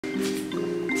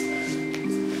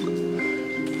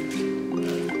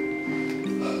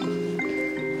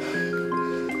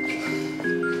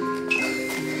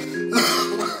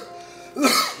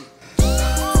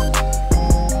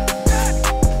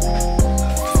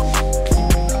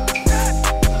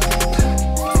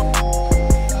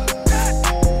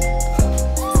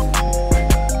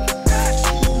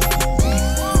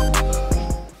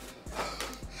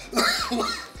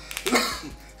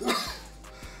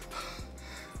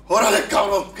Órale,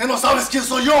 cabrón, que no sabes quién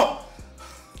soy yo.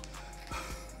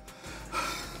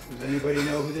 Does anybody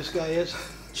know who this guy is?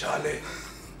 Chale.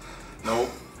 No.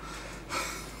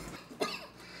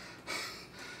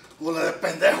 Bola de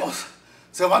pendejos.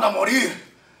 Se van a morir.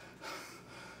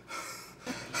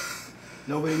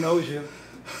 Nobody knows you.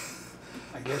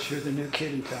 I guess you're the new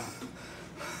kid in town.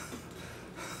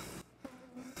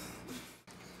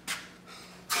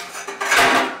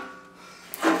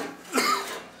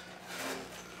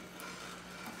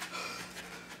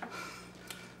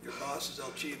 Your boss is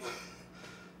El Chivo.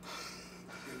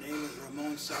 Your name is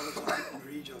Ramon Salazar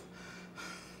Murillo.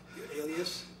 Your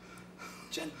alias,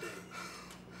 Chente.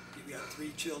 You've got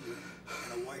 3 children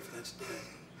and a wife that's dead,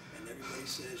 and everybody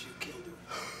says you killed her.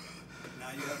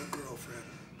 Now you have a girlfriend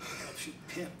who helps you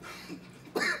pimp,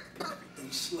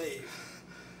 enslave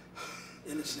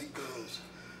innocent girls.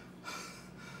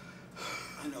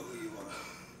 I know who you are.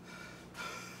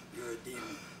 You're a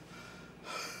demon.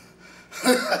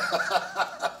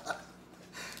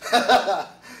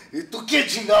 ¿Y tú qué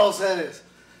chingados eres?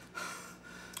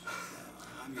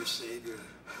 I'm your savior,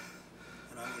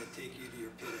 and I'm going to take you to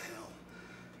your pit of hell.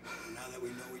 And now that we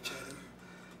know each other,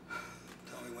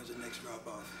 tell me when's the next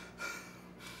drop-off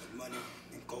of money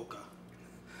and coca.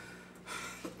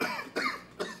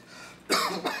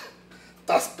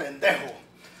 Estás pendejo.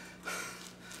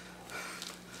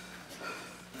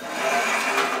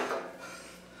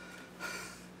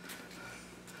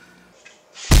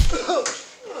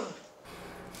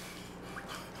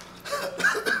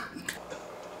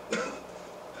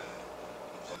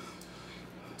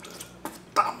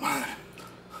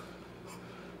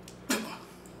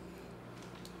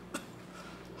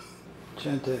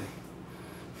 Chente,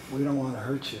 we don't want to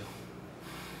hurt you.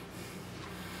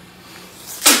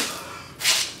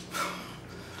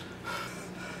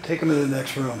 Take him to the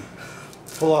next room.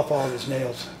 Pull off all of his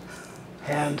nails,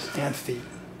 hands and feet.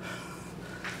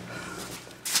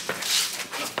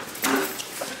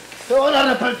 ¡Te van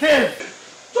a arrepentir!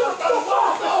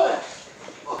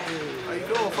 How you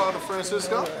doing, Father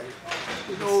Francisco?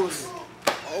 You know, it's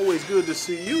always good to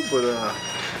see you, but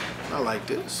not like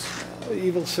this.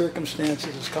 Evil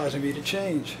circumstances is causing me to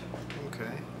change. Okay.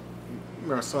 You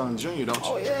remember Son Jr., don't you?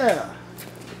 Oh, yeah.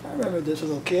 I remember this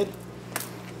little kid.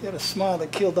 He had a smile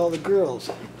that killed all the girls.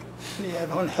 And he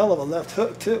had one hell of a left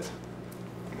hook, too.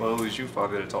 Well, it was you,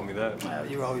 Father, that told me that. Well,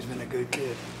 you've always been a good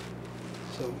kid.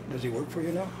 So, does he work for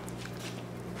you now?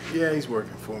 Yeah, he's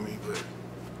working for me, but,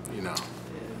 you know.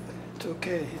 Yeah, it's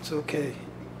okay. It's okay.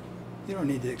 You don't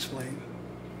need to explain.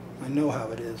 I know how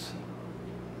it is.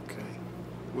 Okay.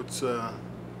 What's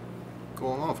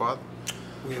going on, Father?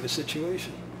 We have a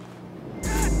situation.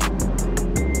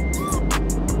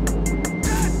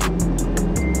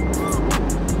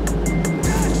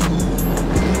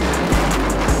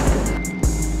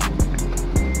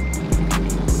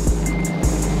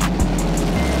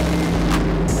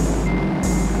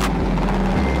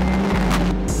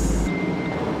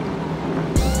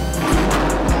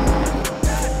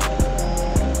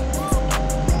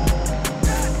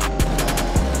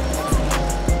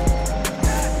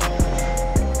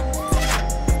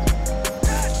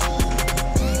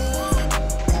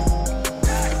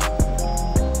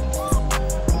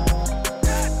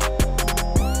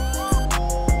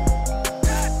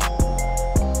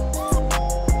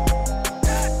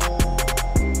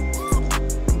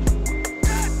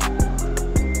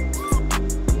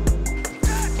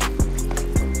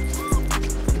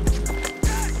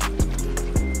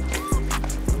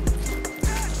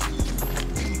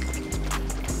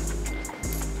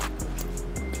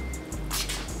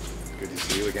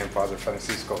 Again, Father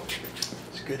Francisco.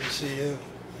 It's good to see you.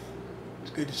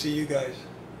 It's good to see you guys.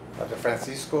 Father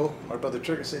Francisco, my brother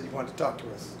Trigger said you wanted to talk to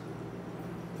us.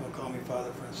 Don't call me Father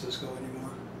Francisco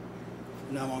anymore.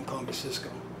 From now on, call me Cisco.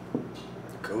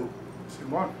 Cool.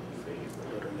 Zman.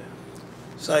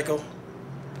 Psycho.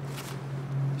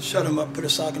 Shut him up, put a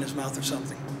sock in his mouth or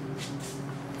something.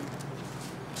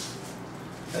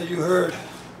 As you heard,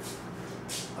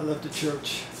 I left the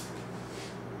church.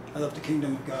 I left the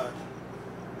kingdom of God.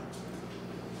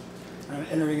 I'm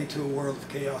entering into a world of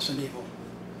chaos and evil.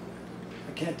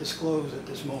 I can't disclose at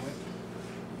this moment,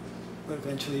 but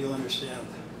eventually you'll understand.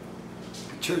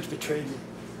 The church betrayed me.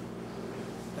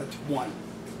 That's one.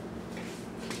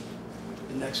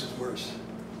 The next is worse.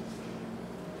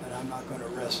 And I'm not going to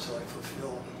rest till I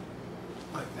fulfill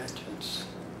my vengeance.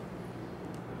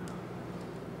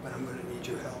 But I'm going to need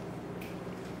your help.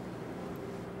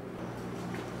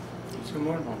 What's going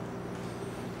on?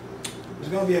 There's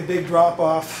going to be a big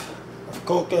drop-off of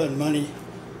coca and money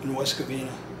in West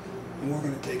Covina, and we're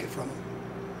going to take it from them.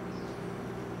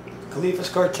 Khalifa's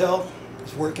cartel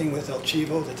is working with El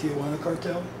Chivo, the Tijuana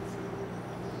cartel,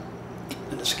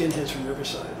 and the skinheads from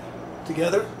Riverside.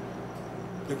 Together,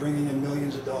 they're bringing in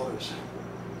millions of dollars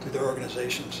to their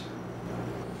organizations.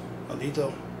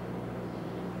 Maldito,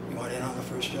 you want in on the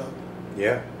first job?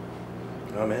 Yeah,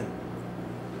 I'm in.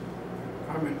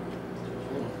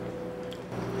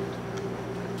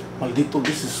 Maldito,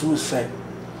 this is suicide.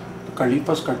 The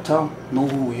Carlipas cartel know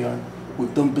who we are.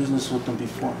 We've done business with them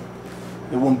before.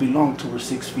 It won't be long till we're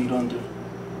 6 feet under.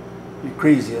 You're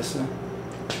crazy, yes, sir?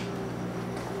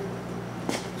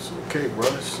 It's okay,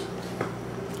 brothers.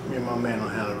 Me and my man will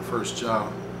handle the first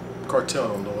job. Cartel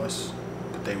don't know us,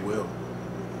 but they will.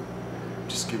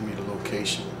 Just give me the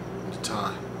location, the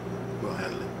time. We'll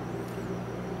handle it.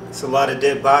 It's a lot of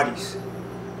dead bodies.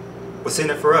 What's in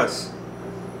it for us?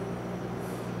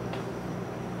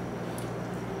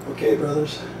 Okay,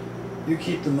 brothers, you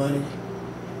keep the money,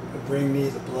 but bring me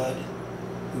the blood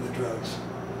and the drugs.